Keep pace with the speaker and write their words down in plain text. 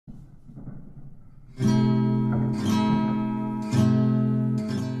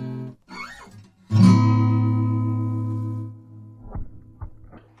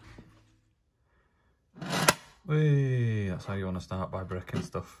how you want to start, by breaking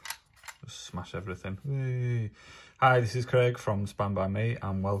stuff. Just smash everything. Whee. Hi, this is Craig from Spam by Me,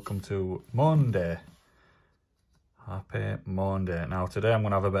 and welcome to Moanday. Happy Moanday. Now, today I'm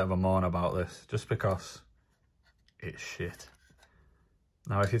going to have a bit of a moan about this, just because it's shit.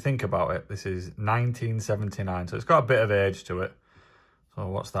 Now, if you think about it, this is 1979, so it's got a bit of age to it. So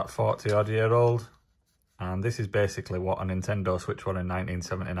what's that, 40-odd-year-old? And this is basically what a Nintendo Switch was in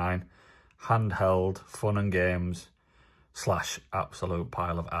 1979. Handheld, fun and games, / absolute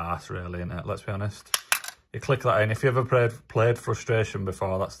pile of arse, really, isn't it? Let's be honest. You click that in. If you ever played Frustration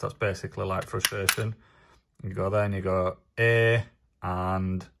before, that's basically like Frustration. You go there and you go A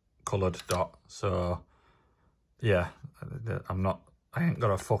and coloured dot. So, yeah, I ain't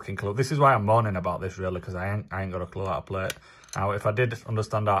got a fucking clue. This is why I'm moaning about this, really, because I ain't got a clue how to play it. Now, if I did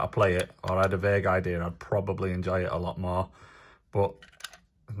understand how to play it, or I had a vague idea, I'd probably enjoy it a lot more. But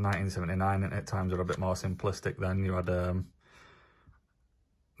 1979, at times, were a bit more simplistic then. You had, didn't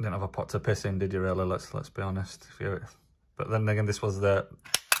have a pot to piss in, did you, really? Let's be honest. But then again, this was the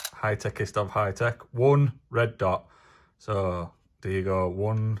high-techest of high-tech. 1 red dot. So, do you go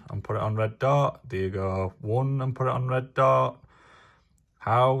 1 and put it on red dot? Do you go 1 and put it on red dot?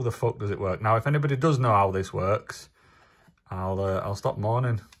 How the fuck does it work? Now, if anybody does know how this works, I'll stop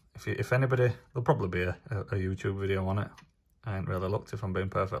moaning. If anybody, there'll probably be a YouTube video on it. I ain't really looked, if I'm being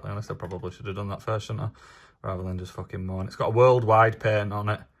perfectly honest. I probably should have done that first, shouldn't I? Rather than just fucking moan. It's got a worldwide patent on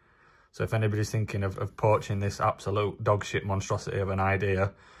it. So if anybody's thinking of poaching this absolute dogshit monstrosity of an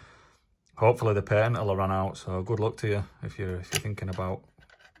idea, hopefully the patent will have run out. So good luck to you if you're thinking about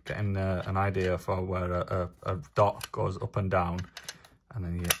getting an idea for where a dot goes up and down. And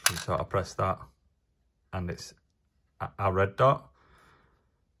then you sort of press that, and it's a red dot.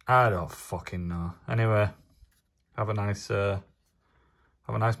 I don't fucking know. Anyway, have a nice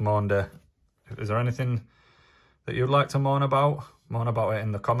Moanday. Is there anything that you'd like to moan about? Moan about it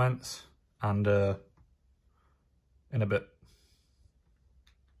in the comments, and in a bit.